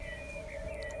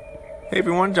Hey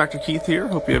everyone, Dr. Keith here.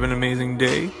 Hope you have an amazing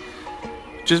day.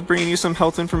 Just bringing you some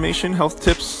health information, health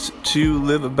tips to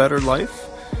live a better life.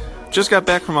 Just got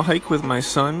back from a hike with my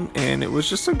son, and it was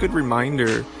just a good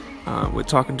reminder with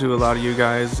talking to a lot of you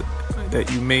guys that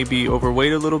you may be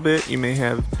overweight a little bit, you may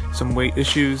have some weight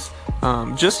issues,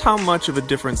 just how much of a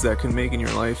difference that can make in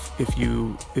your life if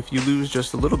you lose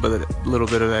just a little bit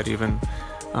of that even.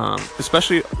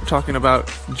 Especially talking about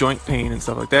joint pain and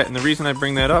stuff like that. And the reason I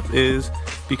bring that up is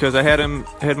because I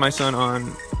had my son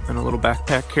on a little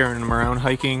backpack carrying him around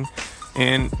hiking,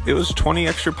 and it was 20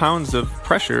 extra pounds of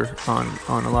pressure on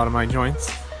a lot of my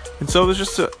joints. And so it was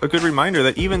just a good reminder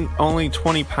that even only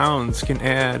 20 pounds can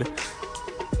add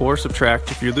or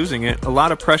subtract, if you're losing it, a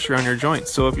lot of pressure on your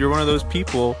joints. So if you're one of those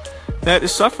people that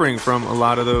is suffering from a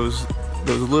lot of those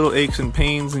little aches and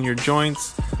pains in your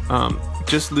joints,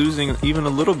 just losing even a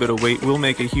little bit of weight will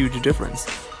make a huge difference.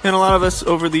 And a lot of us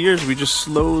over the years, we just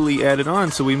slowly add it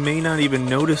on, so we may not even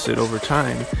notice it over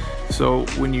time. So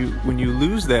when you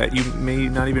lose that, you may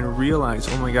not even realize,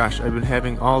 oh my gosh, I've been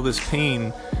having all this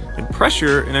pain and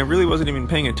pressure, and I really wasn't even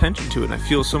paying attention to it. And I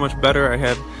feel so much better. I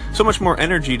have so much more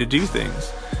energy to do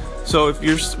things. So if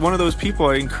you're one of those people,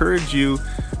 I encourage you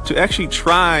to actually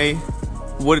try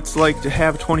what it's like to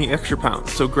have 20 extra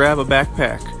pounds. So grab a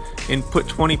backpack and put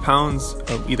 20 pounds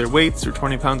of either weights or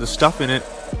 20 pounds of stuff in it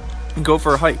and go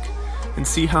for a hike and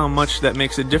see how much that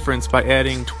makes a difference by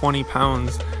adding 20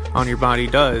 pounds on your body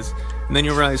does. And then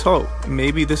you'll realize, oh,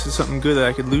 maybe this is something good that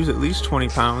I could lose at least 20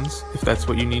 pounds if that's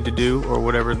what you need to do, or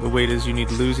whatever the weight is you need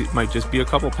to lose. It might just be a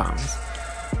couple pounds.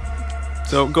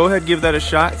 So go ahead, give that a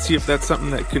shot, see if that's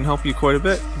something that can help you quite a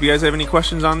bit. If you guys have any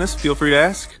questions on this, feel free to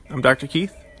ask. I'm Dr.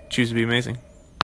 Keith. Choose to be amazing.